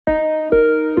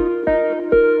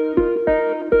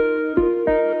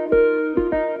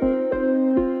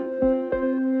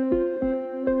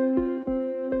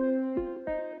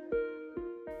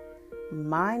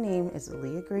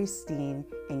Grace Dean,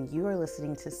 and you are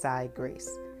listening to Side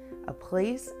Grace, a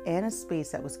place and a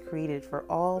space that was created for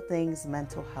all things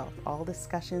mental health, all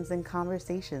discussions and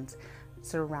conversations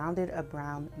surrounded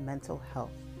around mental health.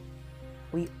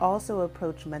 We also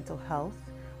approach mental health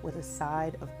with a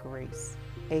side of grace,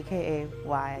 aka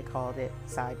why I called it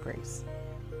Side Grace.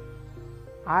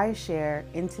 I share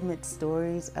intimate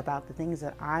stories about the things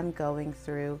that I'm going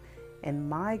through in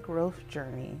my growth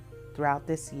journey throughout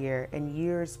this year and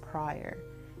years prior,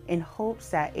 in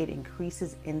hopes that it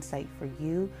increases insight for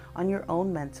you on your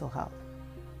own mental health.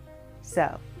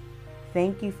 So,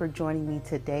 thank you for joining me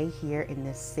today here in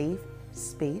this safe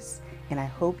space, and I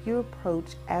hope you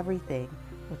approach everything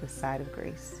with a side of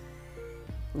grace.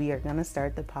 We are going to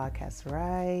start the podcast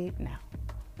right now.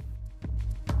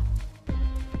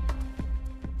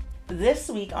 This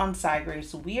week on Side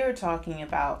Grace, we are talking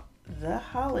about the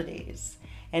holidays.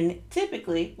 And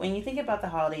typically, when you think about the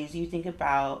holidays, you think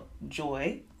about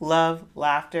joy, love,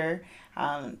 laughter,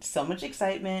 so much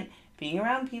excitement, being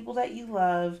around people that you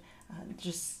love,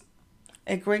 just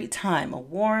a great time, a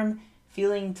warm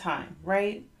feeling time,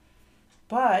 right?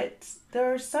 But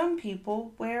there are some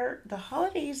people where the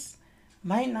holidays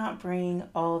might not bring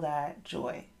all that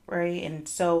joy, right? And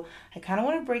so I kind of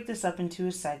want to break this up into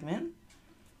a segment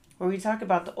where we talk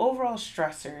about the overall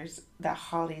stressors that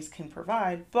holidays can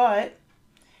provide, but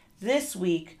this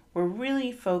week, we're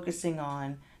really focusing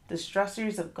on the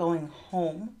stressors of going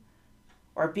home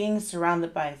or being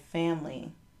surrounded by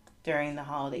family during the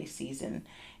holiday season.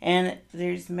 And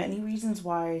there's many reasons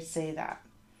why I say that.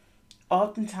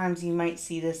 Oftentimes, you might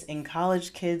see this in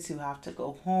college kids who have to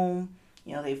go home.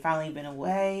 You know, they've finally been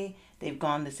away, they've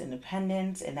gone this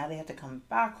independence, and now they have to come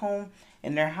back home,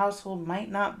 and their household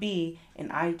might not be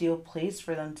an ideal place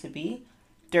for them to be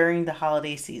during the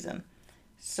holiday season.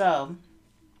 So,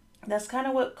 that's kind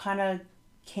of what kind of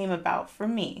came about for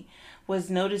me,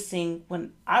 was noticing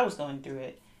when I was going through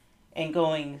it and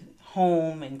going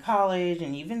home in college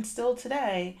and even still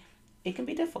today, it can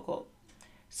be difficult.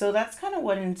 So that's kind of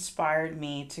what inspired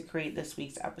me to create this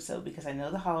week's episode, because I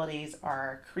know the holidays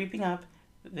are creeping up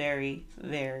very,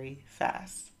 very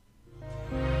fast.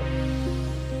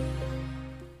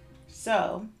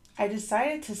 So I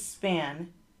decided to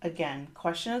span, again,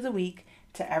 question of the week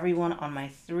to everyone on my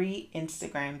 3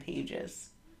 Instagram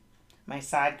pages, my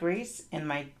Side Grace and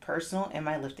my personal and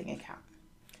my lifting account.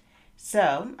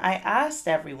 So I asked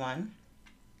everyone,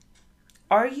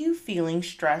 are you feeling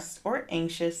stressed or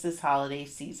anxious this holiday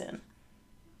season?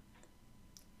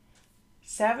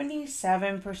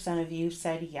 77% of you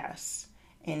said yes,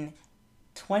 and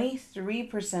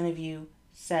 23% of you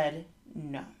said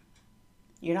no.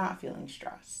 You're not feeling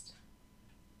stressed.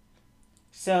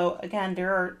 So again,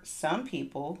 there are some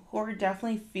people who are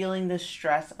definitely feeling the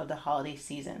stress of the holiday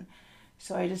season.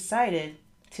 So I decided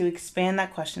to expand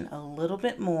that question a little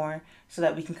bit more so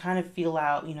that we can kind of feel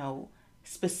out,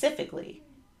 specifically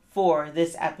for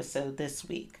this episode this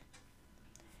week.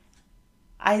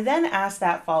 I then asked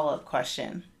that follow-up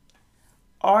question.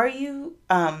 Are you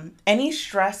any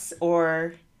stress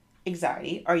or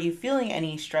anxiety? Are you feeling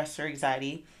any stress or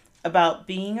anxiety about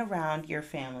being around your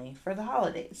family for the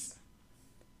holidays?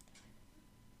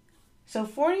 So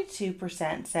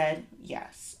 42% said,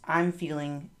 yes, I'm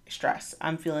feeling stressed.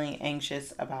 I'm feeling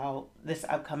anxious about this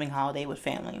upcoming holiday with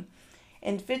family.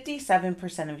 And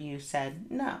 57% of you said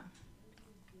no.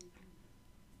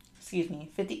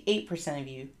 58% of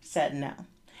you said no.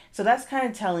 So that's kind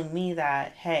of telling me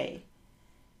that, hey,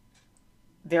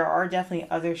 there are definitely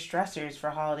other stressors for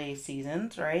holiday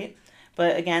seasons, right?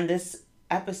 But again, this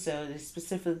episode is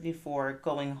specifically for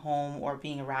going home or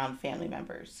being around family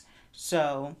members.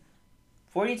 So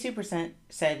 42%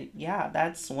 said, yeah,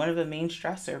 that's one of the main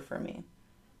stressor for me.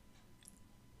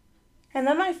 And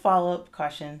then my follow-up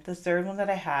question, the third one that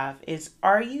I have, is,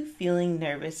 are you feeling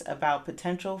nervous about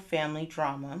potential family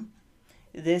drama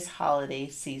this holiday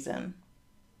season?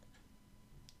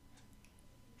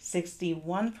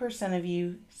 61% of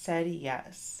you said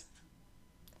yes,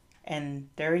 and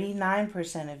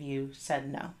 39% of you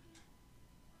said no.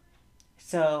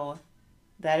 So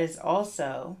that is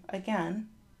also, again,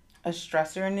 a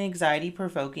stressor and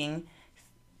anxiety-provoking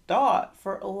thought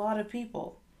for a lot of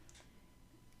people.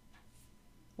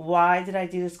 Why did I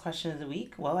do this question of the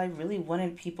week? Well, I really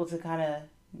wanted people to kind of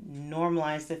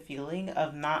normalize the feeling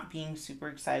of not being super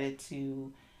excited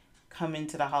to come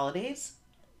into the holidays.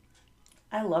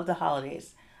 I love the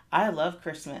holidays. I love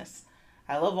Christmas.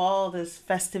 I love all this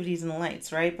festivities and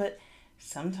lights, right? But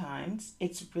sometimes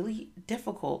it's really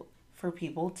difficult for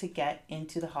people to get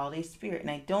into the holiday spirit. And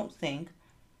I don't think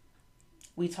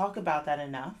we talk about that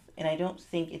enough. And I don't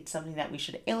think it's something that we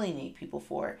should alienate people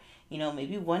for.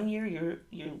 Maybe one year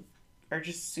you are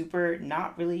just super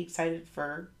not really excited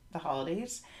for the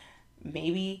holidays.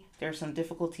 Maybe there's some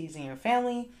difficulties in your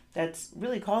family that's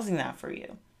really causing that for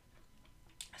you.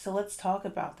 So let's talk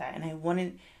about that. And I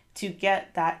wanted to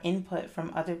get that input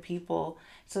from other people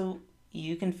so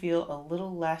you can feel a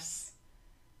little less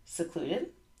secluded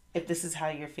if this is how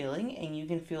you're feeling, and you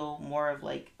can feel more of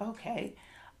like, okay,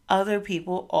 other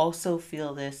people also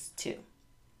feel this too.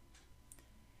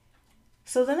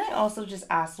 So then I also just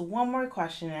asked one more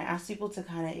question, and I asked people to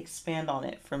kind of expand on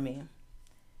it for me.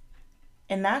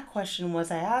 And that question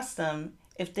was, I asked them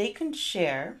if they can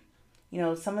share,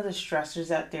 some of the stressors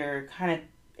that they're kind of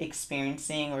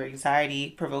experiencing, or anxiety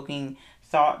provoking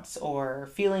thoughts or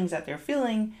feelings that they're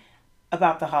feeling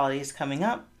about the holidays coming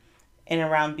up and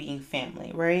around being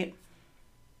family, right?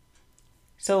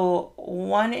 So,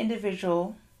 one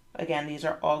individual, again, these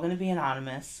are all going to be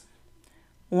anonymous.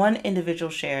 One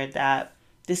individual shared that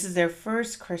this is their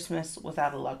first Christmas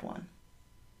without a loved one.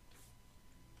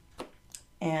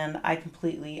 And I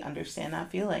completely understand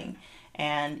that feeling.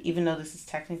 And even though this is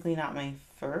technically not my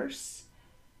first,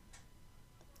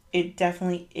 it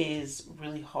definitely is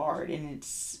really hard. And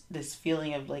it's this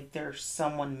feeling of like there's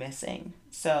someone missing.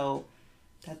 So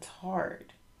that's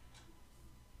hard.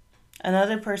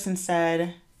 Another person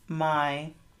said,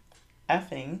 my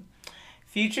effing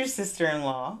future sister in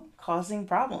law causing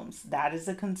problems. That is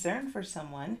a concern for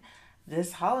someone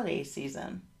this holiday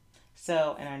season.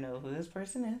 So, and I know who this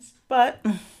person is, but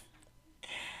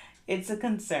it's a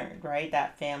concern, right?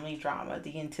 That family drama,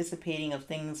 the anticipating of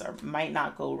things might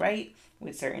not go right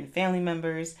with certain family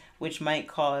members, which might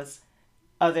cause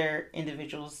other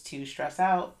individuals to stress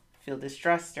out, feel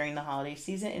distressed during the holiday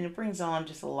season, and it brings on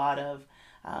just a lot of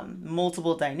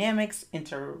multiple dynamics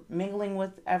intermingling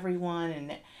with everyone,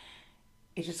 and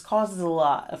it just causes a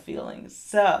lot of feelings.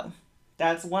 So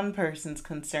that's one person's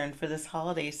concern for this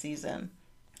holiday season.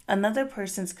 Another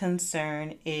person's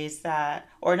concern is that,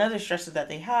 or another stressor that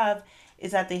they have,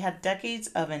 is that they have decades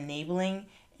of enabling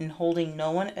and holding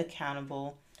no one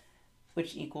accountable,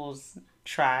 which equals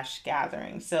trash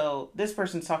gathering. So this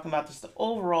person's talking about just the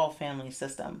overall family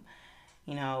system.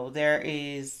 There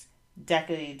is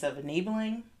decades of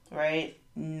enabling, right?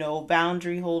 No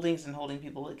boundary holdings and holding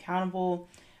people accountable,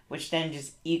 which then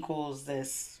just equals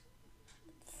this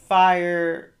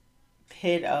fire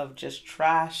pit of just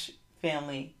trash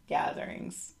family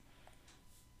gatherings.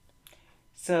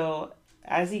 So,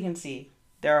 as you can see,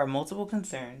 there are multiple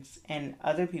concerns and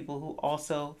other people who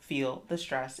also feel the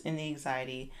stress and the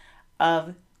anxiety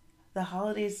of the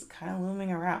holidays kind of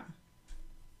looming around.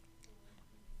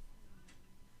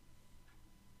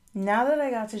 Now that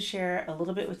I got to share a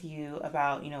little bit with you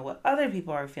about, what other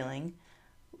people are feeling,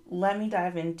 let me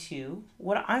dive into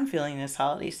what I'm feeling this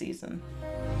holiday season.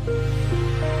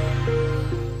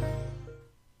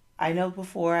 I know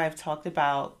before I've talked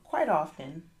about quite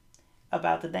often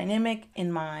about the dynamic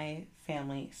in my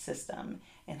family system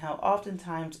and how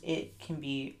oftentimes it can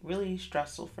be really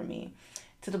stressful for me,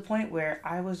 to the point where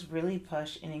I was really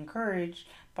pushed and encouraged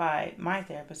by my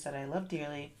therapist that I love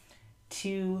dearly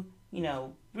to,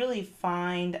 really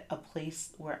find a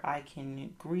place where I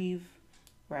can grieve,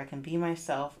 where I can be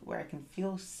myself, where I can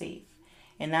feel safe.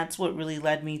 And that's what really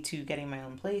led me to getting my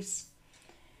own place.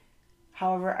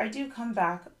 However, I do come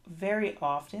back very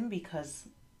often because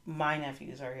my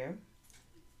nephews are here.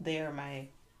 They are my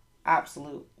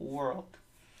absolute world.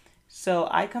 So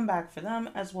I come back for them,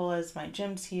 as well as my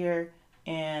gym's here.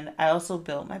 And I also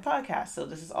built my podcast. So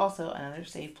this is also another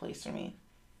safe place for me.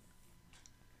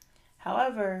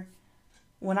 However,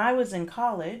 when I was in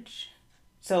college,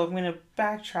 so I'm going to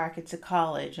backtrack it to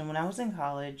college. And when I was in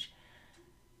college,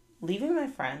 leaving my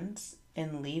friends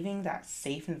and leaving that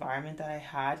safe environment that I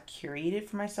had curated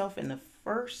for myself in the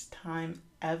first time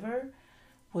ever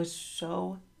was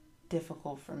so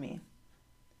difficult for me.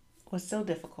 It was so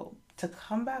difficult to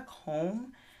come back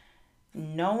home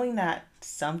knowing that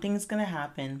something's going to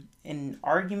happen, an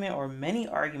argument or many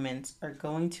arguments are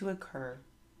going to occur.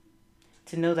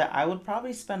 To know that I would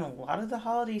probably spend a lot of the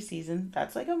holiday season,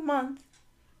 that's like a month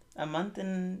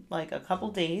and like a couple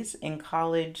days in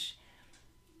college,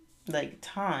 like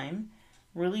time,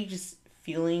 really just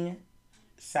feeling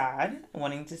sad,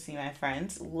 wanting to see my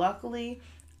friends. Luckily,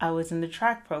 I was in the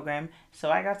track program, so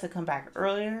I got to come back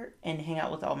earlier and hang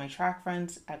out with all my track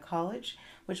friends at college,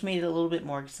 which made it a little bit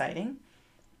more exciting.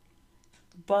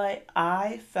 But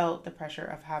I felt the pressure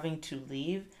of having to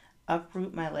leave,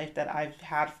 uproot my life that I've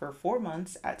had for 4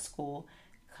 months at school,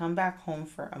 come back home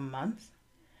for a month,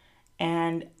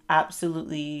 and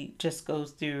absolutely just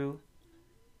goes through,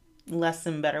 less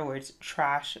than better words,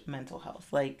 trash mental health.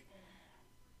 Like,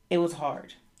 it was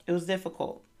hard. It was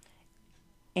difficult.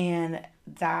 And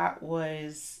that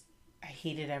was, I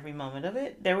hated every moment of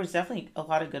it. There was definitely a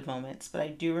lot of good moments, but I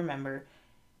do remember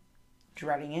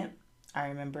dreading it. I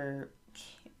remember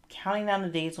counting down the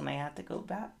days when I had to go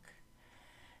back.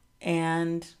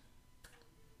 And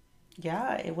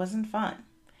yeah, it wasn't fun.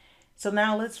 So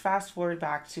now let's fast forward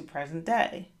back to present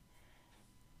day.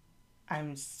 I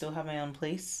still have my own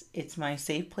place. It's my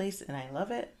safe place and I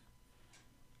love it.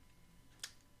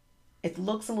 It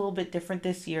looks a little bit different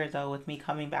this year though with me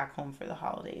coming back home for the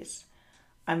holidays.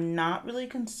 I'm not really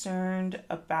concerned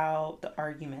about the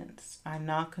arguments. I'm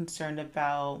not concerned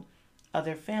about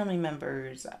other family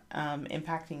members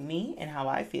impacting me and how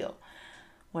I feel.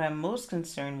 What I'm most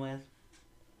concerned with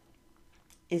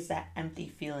is that empty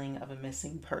feeling of a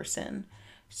missing person.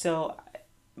 So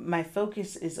my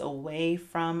focus is away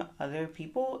from other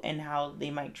people and how they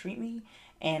might treat me,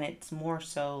 and it's more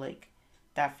so like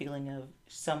that feeling of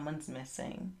someone's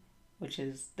missing, which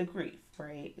is the grief,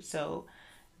 right? So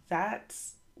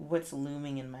that's what's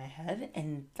looming in my head,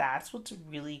 and that's what's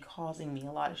really causing me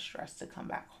a lot of stress to come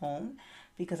back home,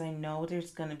 because I know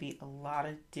there's going to be a lot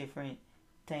of different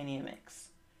dynamics.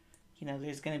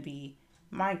 There's going to be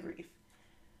my grief,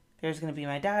 there's going to be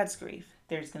my dad's grief,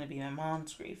 there's going to be my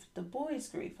mom's grief, the boys'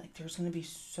 grief. Like, there's going to be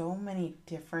so many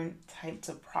different types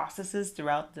of processes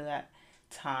throughout that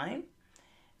time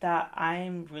that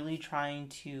I'm really trying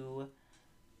to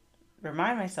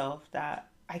remind myself that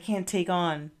I can't take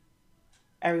on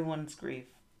everyone's grief.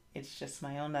 It's just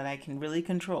my own that I can really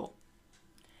control.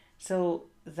 So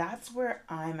that's where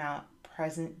I'm at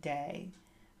present day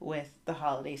with the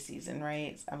holiday season,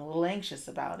 right? I'm a little anxious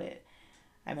about it.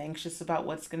 I'm anxious about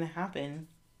what's going to happen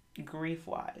grief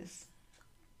wise.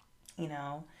 You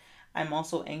know, I'm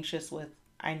also anxious with,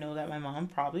 I know that my mom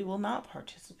probably will not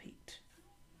participate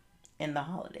in the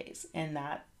holidays, and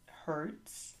that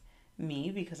hurts me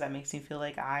because that makes me feel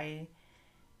like I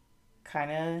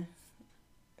kind of,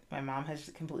 my mom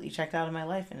has completely checked out of my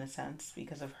life in a sense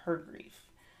because of her grief.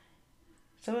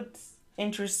 So it's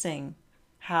interesting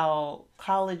how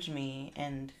college me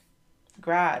and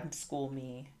grad school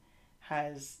me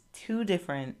has two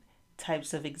different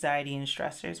types of anxiety and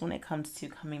stressors when it comes to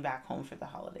coming back home for the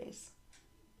holidays.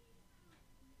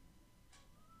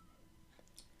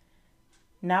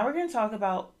 Now we're going to talk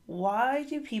about, why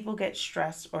do people get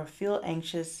stressed or feel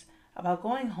anxious about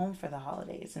going home for the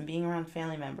holidays and being around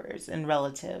family members and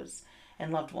relatives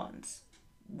and loved ones?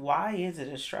 Why is it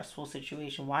a stressful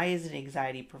situation? Why is it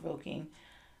anxiety provoking?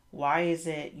 Why is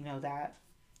it, that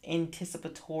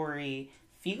anticipatory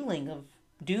feeling of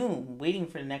doom waiting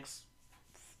for the next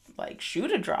shoe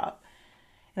to drop?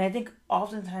 And I think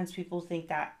oftentimes people think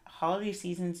that holiday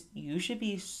seasons, you should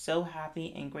be so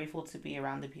happy and grateful to be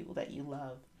around the people that you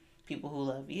love, people who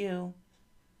love you.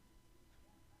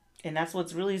 And that's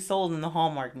what's really sold in the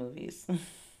Hallmark movies.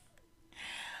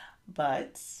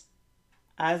 But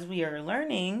as we are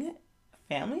learning,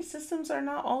 family systems are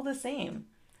not all the same.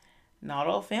 Not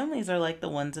all families are like the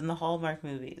ones in the Hallmark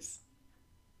movies.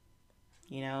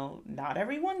 Not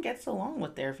everyone gets along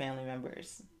with their family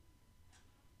members.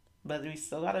 But we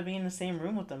still gotta be in the same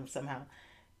room with them somehow.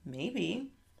 Maybe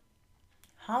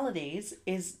holidays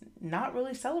is not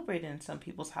really celebrated in some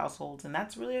people's households, and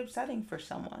that's really upsetting for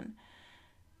someone.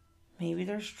 Maybe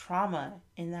there's trauma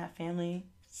in that family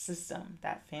system,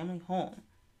 that family home,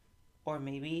 or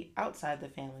maybe outside the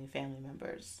family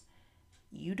members.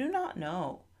 You do not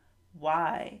know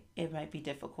why it might be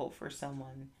difficult for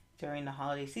someone during the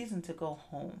holiday season to go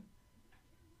home.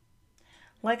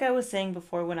 Like I was saying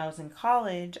before, when I was in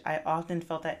college, I often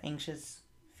felt that anxious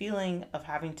feeling of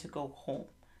having to go home.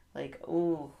 Like,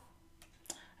 oh,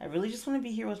 I really just want to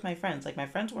be here with my friends. Like, my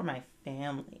friends were my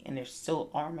family, and they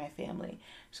still are my family.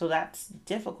 So that's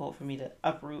difficult for me to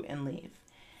uproot and leave.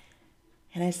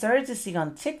 And I started to see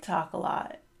on TikTok a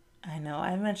lot. I know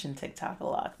I mentioned TikTok a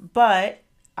lot, but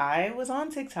I was on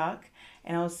TikTok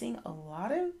and I was seeing a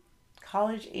lot of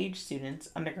college age students,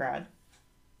 undergrad,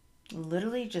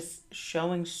 literally just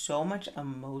showing so much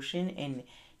emotion and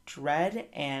dread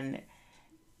and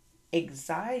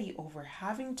anxiety over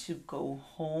having to go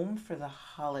home for the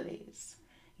holidays.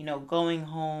 Going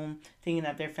home, thinking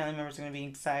that their family members are going to be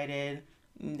excited.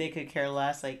 They could care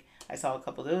less. Like, I saw a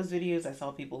couple of those videos. I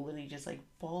saw people literally just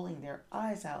bawling their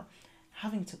eyes out,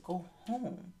 having to go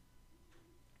home.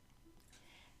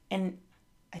 And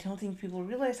I don't think people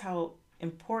realize how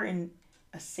important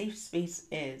a safe space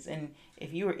is. And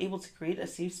if you were able to create a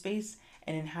safe space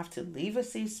and then have to leave a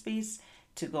safe space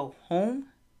to go home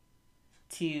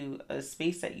to a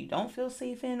space that you don't feel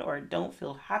safe in or don't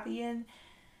feel happy in,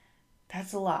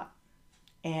 that's a lot.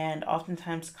 And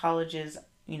oftentimes colleges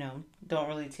don't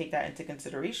really take that into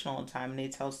consideration all the time, and they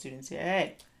tell students,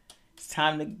 hey, it's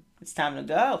time to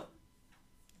go.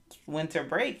 It's winter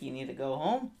break. You need to go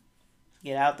home.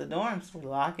 Get out the dorms. We're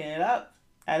locking it up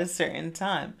at a certain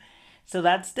time. So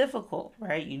that's difficult,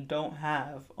 right? You don't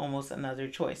have almost another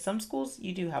choice. Some schools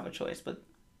you do have a choice, but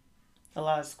a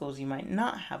lot of schools you might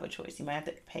not have a choice. You might have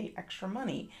to pay extra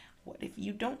money. What if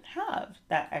you don't have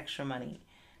that extra money?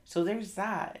 So there's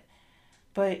that.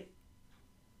 But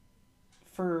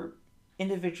for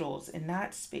individuals in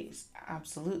that space,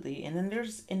 absolutely. And then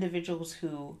there's individuals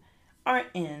who are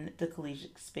in the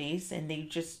collegiate space and they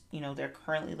just, they're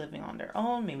currently living on their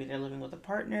own. Maybe they're living with a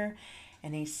partner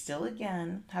and they still,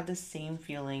 again, have the same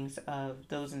feelings of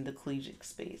those in the collegiate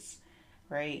space,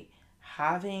 right?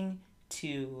 Having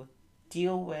to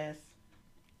deal with,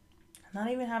 not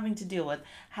even having to deal with,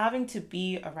 having to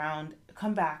be around,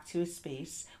 come back to a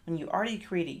space when you already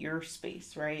created your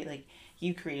space, right? Like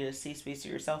you created a safe space for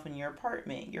yourself in your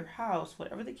apartment, your house,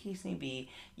 whatever the case may be.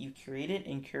 You created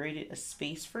and curated a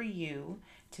space for you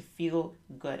to feel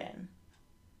good in.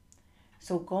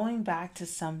 So going back to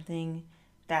something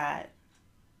that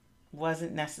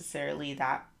wasn't necessarily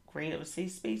that great of a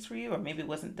safe space for you, or maybe it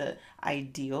wasn't the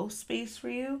ideal space for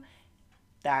you,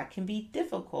 that can be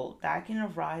difficult. That can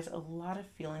arise a lot of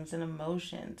feelings and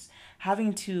emotions.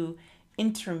 Having to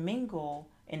intermingle,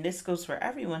 and this goes for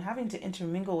everyone, having to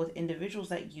intermingle with individuals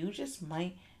that you just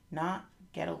might not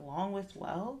get along with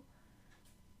well,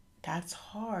 that's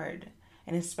hard.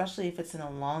 And especially if it's an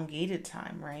elongated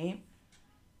time, right?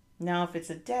 Now, if it's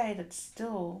a day, that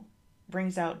still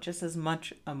brings out just as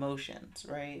much emotions,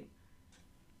 right?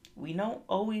 We don't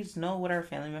always know what our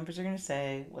family members are going to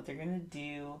say, what they're going to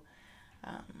do.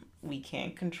 We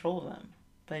can't control them,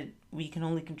 but we can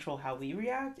only control how we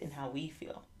react and how we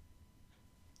feel.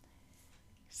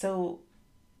 So,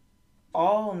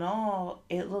 all in all,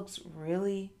 it looks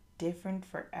really different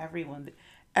for everyone.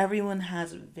 Everyone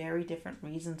has very different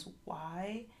reasons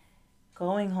why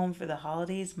going home for the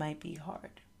holidays might be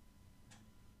hard.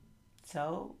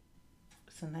 So,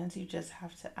 sometimes you just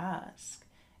have to ask.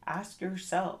 Ask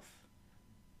yourself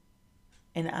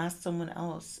and ask someone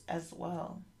else as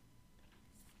well.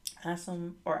 Ask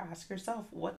them or ask yourself,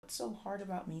 what's so hard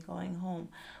about me going home?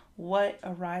 What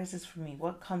arises for me?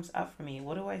 What comes up for me?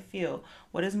 What do I feel?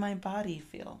 What does my body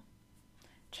feel?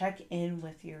 Check in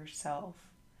with yourself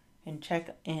and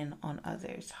check in on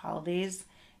others. Holidays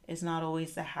is not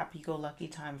always the happy-go-lucky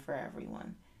time for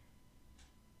everyone.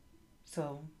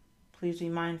 So please be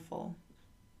mindful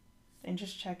and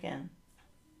just check in.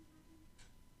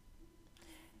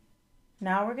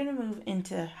 Now we're going to move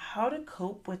into how to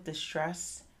cope with the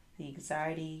stress, the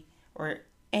anxiety, or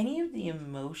any of the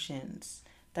emotions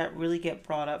that really get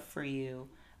brought up for you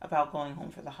about going home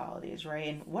for the holidays, right?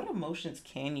 And what emotions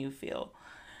can you feel?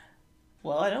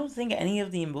 Well, I don't think any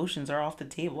of the emotions are off the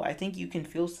table. I think you can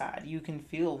feel sad, you can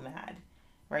feel mad,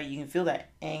 right? You can feel that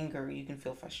anger, you can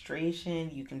feel frustration,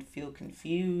 you can feel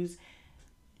confused.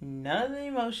 None of the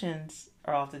emotions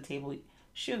are off the table.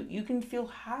 Shoot, you can feel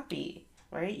happy,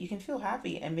 right? You can feel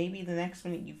happy, and maybe the next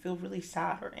minute you feel really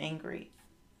sad or angry.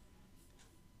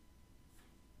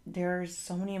 There's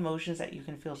so many emotions that you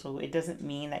can feel, so it doesn't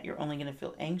mean that you're only going to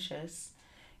feel anxious.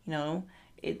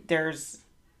 There's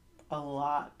a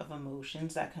lot of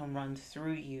emotions that can run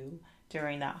through you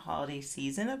during that holiday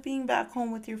season of being back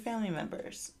home with your family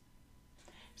members.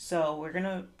 So we're going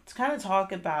to kind of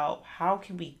talk about how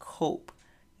can we cope.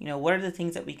 What are the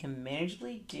things that we can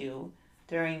manageably do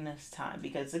during this time?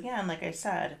 Because again, like I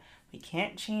said, we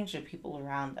can't change the people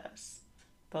around us,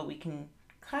 but we can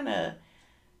kind of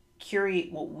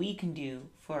curate what we can do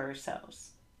for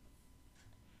ourselves.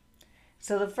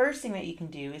 So the first thing that you can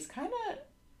do is kind of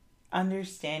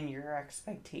understand your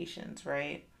expectations,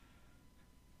 right?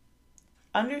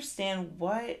 Understand,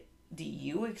 what do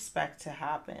you expect to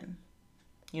happen?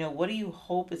 What do you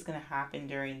hope is going to happen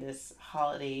during this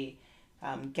holiday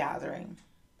gathering?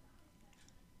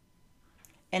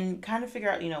 And kind of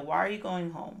figure out, why are you going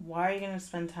home? Why are you going to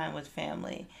spend time with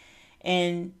family?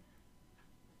 And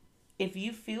if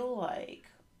you feel like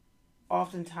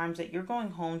oftentimes that you're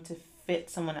going home to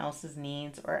fit someone else's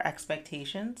needs or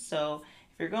expectations, so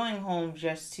if you're going home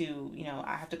just to,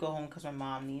 I have to go home because my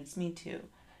mom needs me to,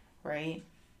 right?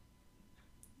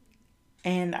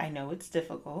 And I know it's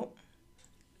difficult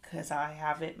because I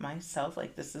have it myself.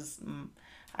 Like,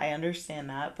 I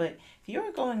understand that. But if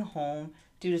you're going home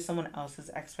due to someone else's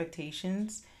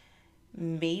expectations,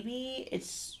 maybe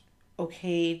it's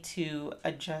okay to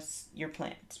adjust your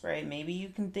plans, right? Maybe you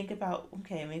can think about,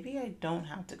 okay, maybe I don't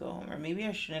have to go home, or maybe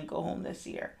I shouldn't go home this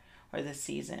year or this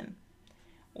season.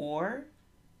 Or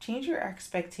change your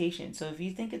expectation. So if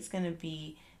you think it's going to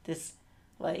be this,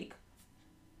 like,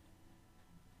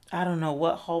 I don't know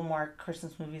what Hallmark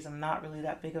Christmas movies. I'm not really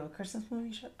that big of a Christmas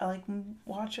movie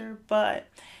watcher, but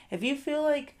if you feel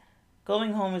like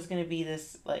going home is going to be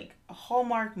this like a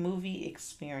Hallmark movie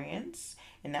experience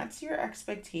and that's your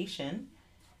expectation,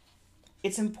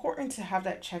 it's important to have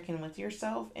that check in with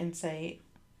yourself and say,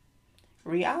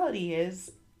 reality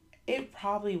is it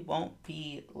probably won't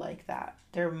be like that.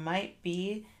 There might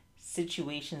be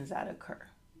situations that occur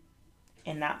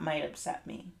and that might upset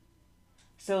me.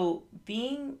 So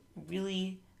being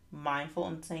really mindful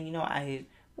and saying, I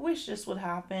wish this would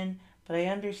happen, but I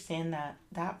understand that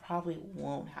that probably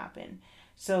won't happen.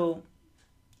 So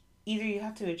either you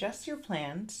have to adjust your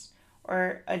plans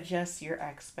or adjust your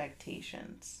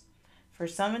expectations. For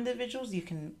some individuals, you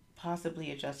can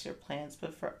possibly adjust your plans,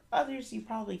 but for others, you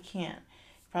probably can't.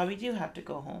 You probably do have to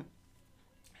go home.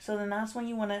 So then that's when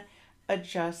you want to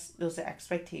adjust those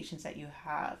expectations that you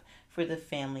have for the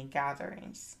family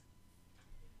gatherings.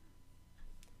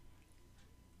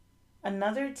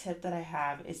 Another tip that I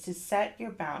have is to set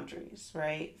your boundaries,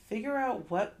 right? Figure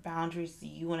out what boundaries do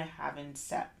you want to have and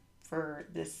set for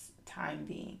this time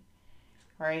being,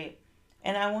 right?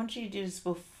 And I want you to do this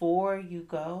before you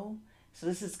go. So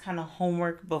this is kind of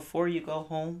homework before you go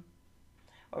home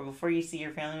or before you see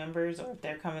your family members or if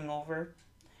they're coming over.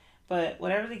 But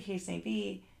whatever the case may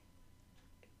be,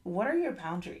 what are your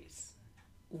boundaries?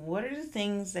 What are the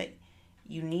things that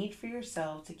you need for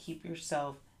yourself to keep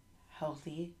yourself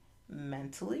healthy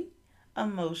mentally,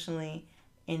 emotionally,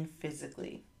 and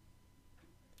physically?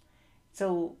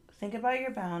 So think about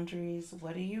your boundaries.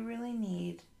 What do you really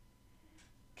need?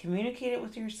 Communicate it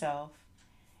with yourself.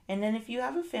 And then if you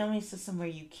have a family system where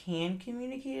you can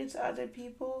communicate it to other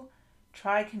people,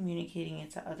 try communicating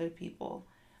it to other people.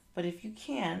 But if you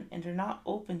can and they're not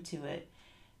open to it,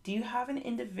 do you have an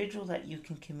individual that you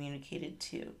can communicate it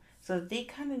to so that they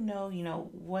kind of know,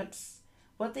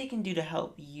 what they can do to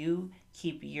help you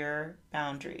keep your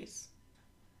boundaries?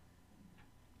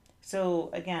 So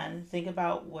again, think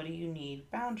about what do you need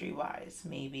boundary wise.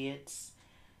 Maybe it's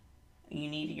you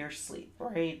need your sleep,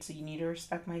 right? So you need to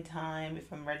respect my time.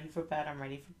 If I'm ready for bed, I'm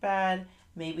ready for bed.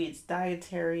 Maybe it's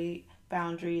dietary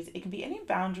boundaries. It can be any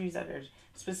boundaries that are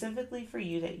specifically for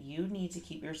you that you need to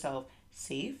keep yourself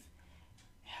safe,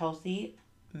 healthy,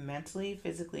 mentally,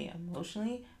 physically,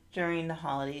 emotionally during the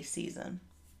holiday season.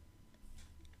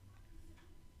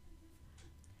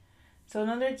 So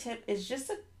another tip is just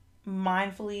to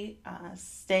mindfully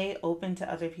stay open to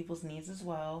other people's needs as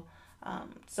well.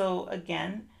 So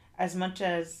again, as much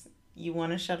as you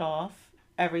want to shut off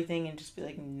everything and just be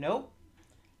like, nope,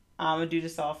 I'm gonna do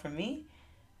this all for me.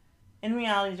 In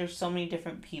reality, there's so many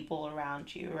different people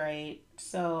around you, right?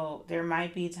 So there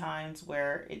might be times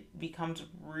where it becomes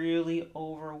really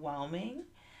overwhelming,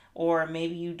 or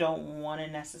maybe you don't want to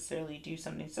necessarily do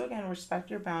something. So again,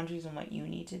 respect your boundaries and what you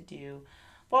need to do.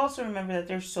 But also remember that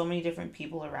there's so many different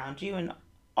people around you, and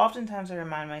oftentimes I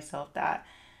remind myself that,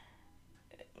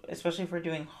 especially if we're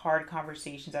doing hard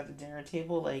conversations at the dinner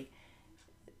table, like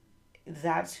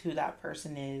that's who that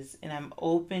person is, and I'm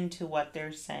open to what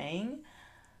they're saying,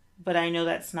 but I know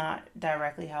that's not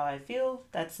directly how I feel.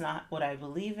 That's not what I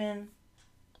believe in.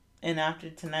 And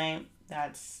after tonight,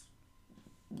 that's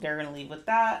they're gonna leave with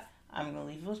that. I'm gonna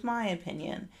leave with my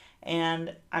opinion,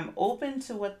 and I'm open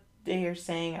to what they are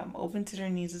saying. I'm open to their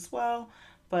needs as well,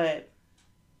 but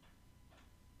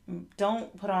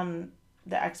don't put on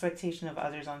the expectation of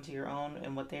others onto your own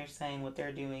and what they're saying, what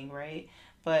they're doing, right?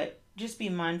 But just be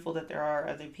mindful that there are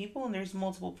other people and there's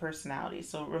multiple personalities.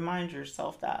 So remind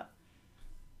yourself that.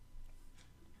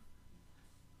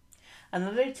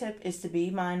 Another tip is to be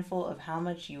mindful of how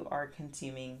much you are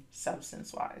consuming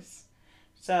substance wise.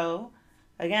 So,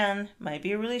 again, might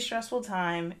be a really stressful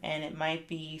time and it might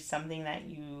be something that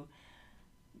you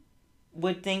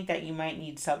would think that you might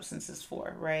need substances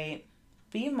for, right?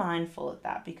 Be mindful of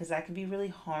that because that can be really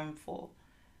harmful.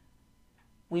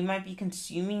 We might be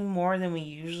consuming more than we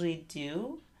usually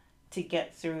do to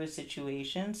get through a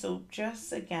situation. So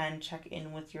just again, check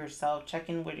in with yourself. Check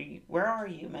in where are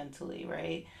you mentally,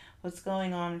 right? What's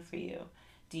going on for you?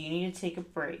 Do you need to take a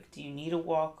break? Do you need to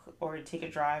walk or take a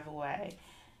drive away?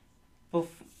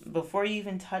 Before you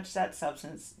even touch that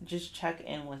substance, just check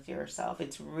in with yourself.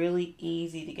 It's really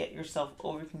easy to get yourself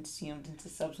overconsumed into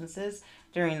substances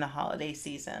during the holiday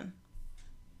season.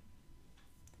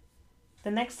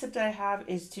 The next tip that I have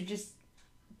is to just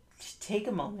take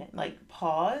a moment, like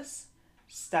pause,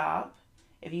 stop.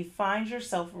 If you find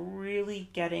yourself really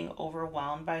getting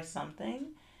overwhelmed by something,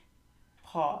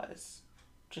 pause.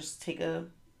 Just take a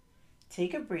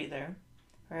breather,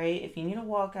 right? If you need to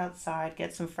walk outside,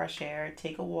 get some fresh air,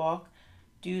 take a walk,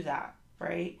 do that,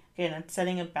 right? Again, it's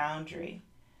setting a boundary.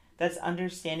 That's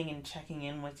understanding and checking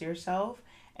in with yourself.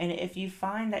 And if you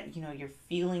find that, you're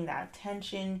feeling that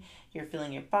tension, you're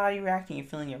feeling your body reacting, you're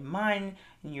feeling your mind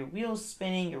and your wheels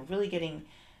spinning, you're really getting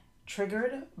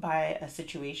triggered by a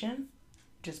situation,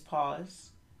 just pause,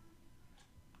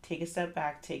 take a step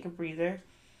back, take a breather,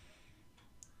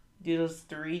 do those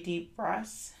 3 deep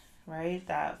breaths, right?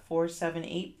 That 4, 7,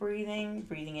 8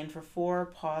 breathing in for 4,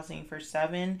 pausing for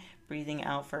 7, breathing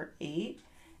out for 8.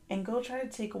 And go try to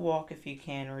take a walk if you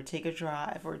can, or take a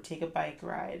drive, or take a bike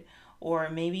ride, or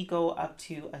maybe go up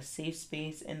to a safe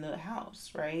space in the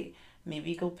house, right?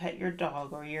 Maybe go pet your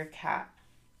dog or your cat.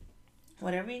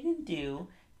 Whatever you can do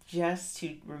just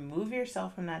to remove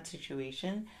yourself from that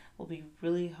situation will be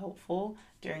really helpful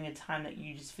during a time that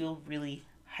you just feel really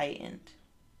heightened.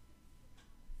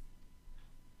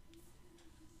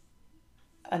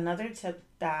 Another tip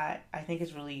that I think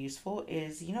is really useful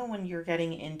is, when you're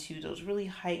getting into those really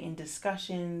heightened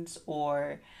discussions,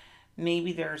 or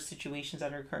maybe there are situations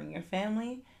that are occurring in your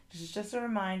family, this is just a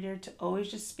reminder to always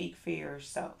just speak for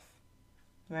yourself,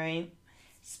 right?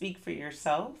 Speak for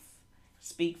yourself,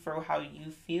 speak for how you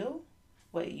feel,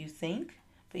 what you think,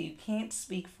 but you can't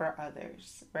speak for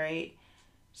others, right?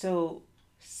 So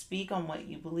speak on what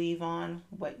you believe on,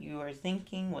 what you are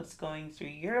thinking, what's going through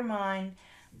your mind,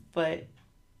 but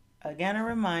again, a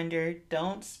reminder,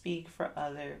 don't speak for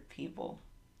other people,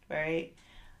 right?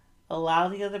 Allow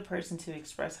the other person to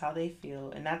express how they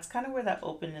feel. And that's kind of where that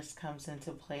openness comes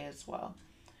into play as well.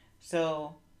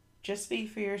 So just speak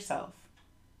for yourself.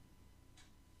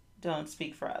 Don't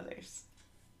speak for others.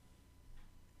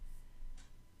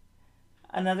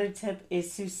 Another tip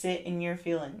is to sit in your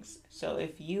feelings. So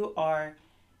if you are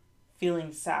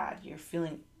feeling sad, you're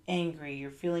feeling angry,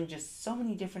 you're feeling just so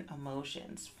many different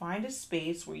emotions, find a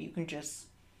space where you can just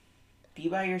be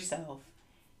by yourself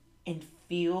and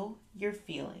feel your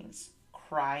feelings.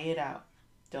 Cry it out.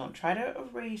 Don't try to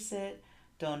erase it.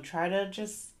 Don't try to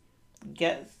just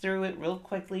get through it real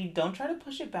quickly. Don't try to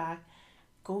push it back.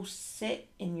 Go sit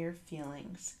in your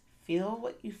feelings. Feel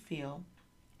what you feel.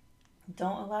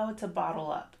 Don't allow it to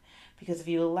bottle up. Because if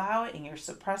you allow it and you're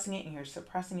suppressing it and you're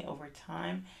suppressing it over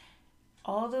time,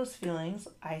 all those feelings,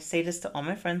 I say this to all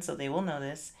my friends so they will know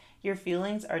this, your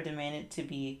feelings are demanded to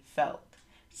be felt.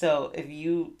 So if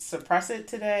you suppress it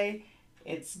today,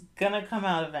 it's gonna come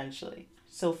out eventually.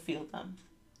 So feel them.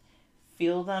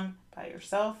 Feel them by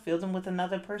yourself, feel them with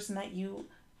another person that you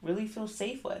really feel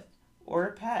safe with, or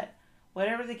a pet,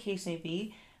 whatever the case may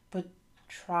be, but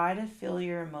try to feel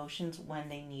your emotions when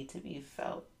they need to be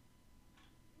felt.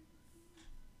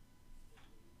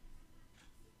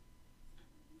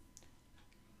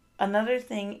 Another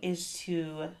tip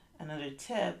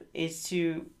is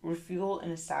to refuel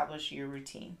and establish your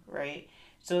routine, right?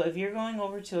 So if you're going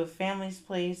over to a family's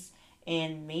place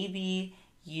and maybe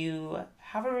you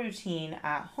have a routine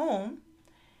at home,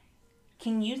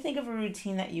 can you think of a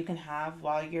routine that you can have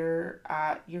while you're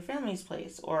at your family's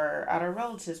place or at a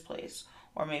relative's place,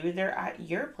 or maybe they're at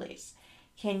your place?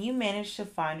 Can you manage to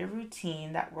find a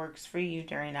routine that works for you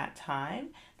during that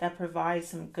time, that provides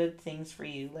some good things for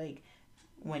you, like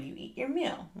when you eat your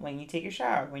meal, when you take your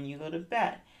shower, when you go to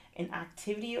bed, an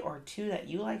activity or two that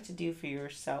you like to do for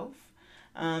yourself,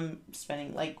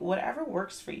 spending like whatever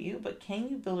works for you, but can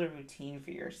you build a routine for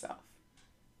yourself,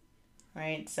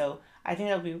 right? So I think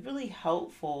that'll be really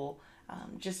helpful,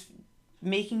 just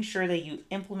making sure that you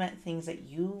implement things that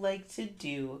you like to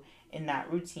do in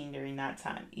that routine during that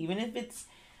time. Even if it's,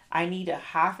 I need a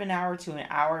half an hour to an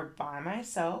hour by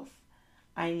myself,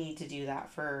 I need to do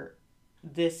that for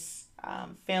this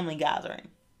family gathering.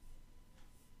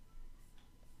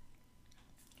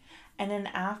 And then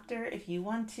after, if you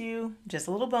want to, just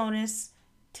a little bonus,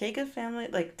 take a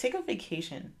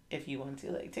vacation if you want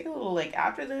to. Like, take a little, like,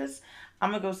 after this, I'm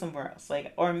gonna go somewhere else.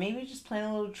 Like, or maybe just plan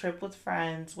a little trip with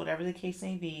friends, whatever the case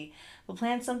may be. But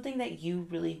plan something that you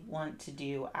really want to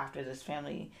do after this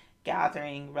family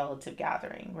gathering, relative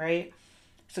gathering, right?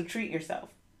 So treat yourself,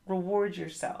 reward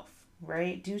yourself,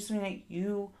 right? Do something that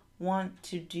you want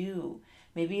to do.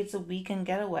 Maybe it's a weekend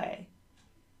getaway.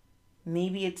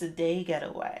 Maybe it's a day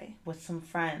getaway with some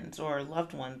friends or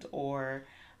loved ones, or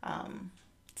um,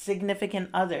 significant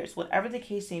others. Whatever the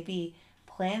case may be,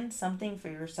 plan something for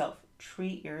yourself.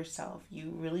 Treat yourself. You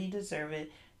really deserve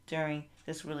it during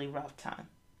this really rough time.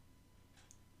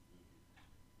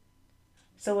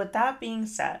 So, with that being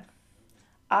said,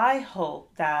 I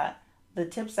hope that the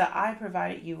tips that I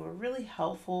provided you were really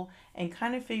helpful in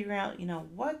kind of figuring out,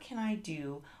 what can I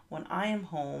do when I am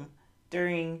home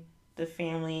during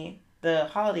the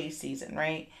holiday season,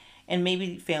 right? And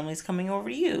maybe family's coming over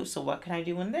to you. So what can I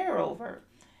do when they're over?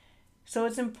 So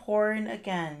it's important,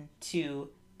 again, to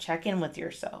check in with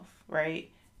yourself, right?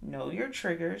 Know your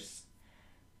triggers,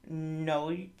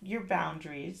 know your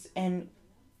boundaries, and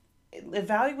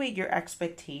evaluate your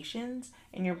expectations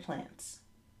and your plans.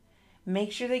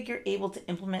 Make sure that you're able to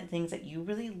implement things that you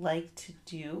really like to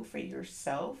do for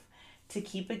yourself to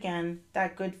keep, again,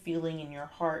 that good feeling in your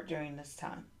heart during this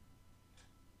time.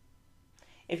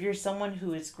 If you're someone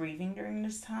who is grieving during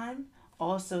this time,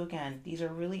 also, again, these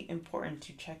are really important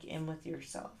to check in with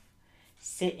yourself.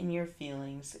 Sit in your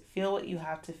feelings, feel what you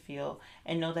have to feel,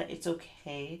 and know that it's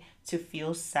okay to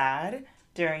feel sad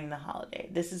during the holiday.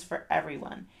 This is for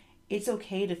everyone. It's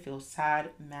okay to feel sad,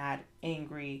 mad,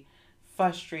 angry,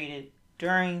 frustrated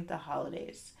during the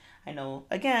holidays. I know,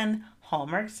 again,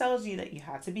 Hallmark tells you that you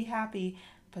have to be happy,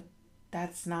 but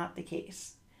that's not the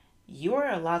case. You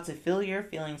are allowed to feel your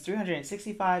feelings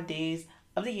 365 days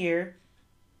of the year,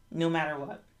 no matter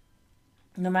what.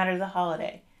 No matter the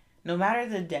holiday, no matter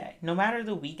the day, no matter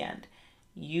the weekend,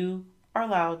 you are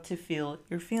allowed to feel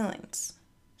your feelings.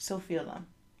 So feel them.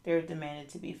 They're demanded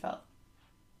to be felt.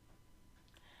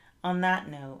 On that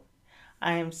note,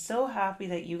 I am so happy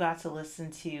that you got to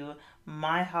listen to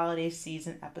my holiday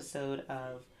season episode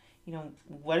of,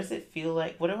 what does it feel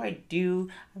like? What do I do?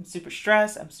 I'm super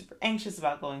stressed. I'm super anxious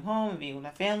about going home and being with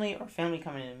my family, or family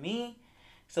coming to me.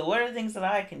 So what are the things that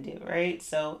I can do, right?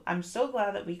 So I'm so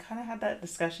glad that we kind of had that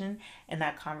discussion and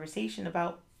that conversation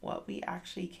about what we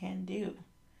actually can do.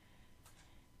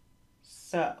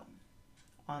 So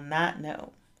on that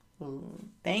note,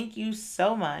 thank you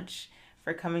so much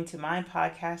for coming to my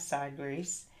podcast, Side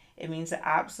Grace. It means the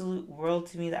absolute world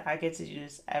to me that I get to do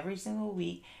this every single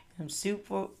week. I'm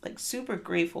super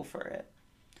grateful for it.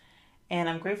 And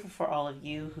I'm grateful for all of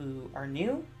you who are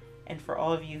new and for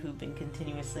all of you who've been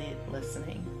continuously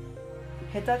listening.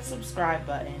 Hit that subscribe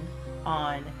button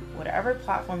on whatever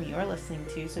platform you are listening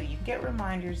to so you get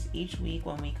reminders each week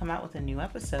when we come out with a new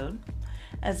episode,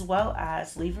 as well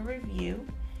as leave a review.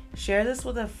 Share this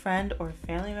with a friend or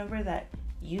family member that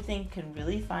you think can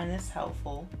really find this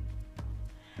helpful,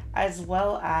 as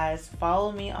well as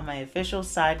follow me on my official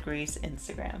Side Grace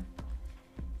Instagram.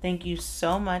 Thank you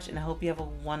so much, and I hope you have a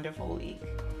wonderful week.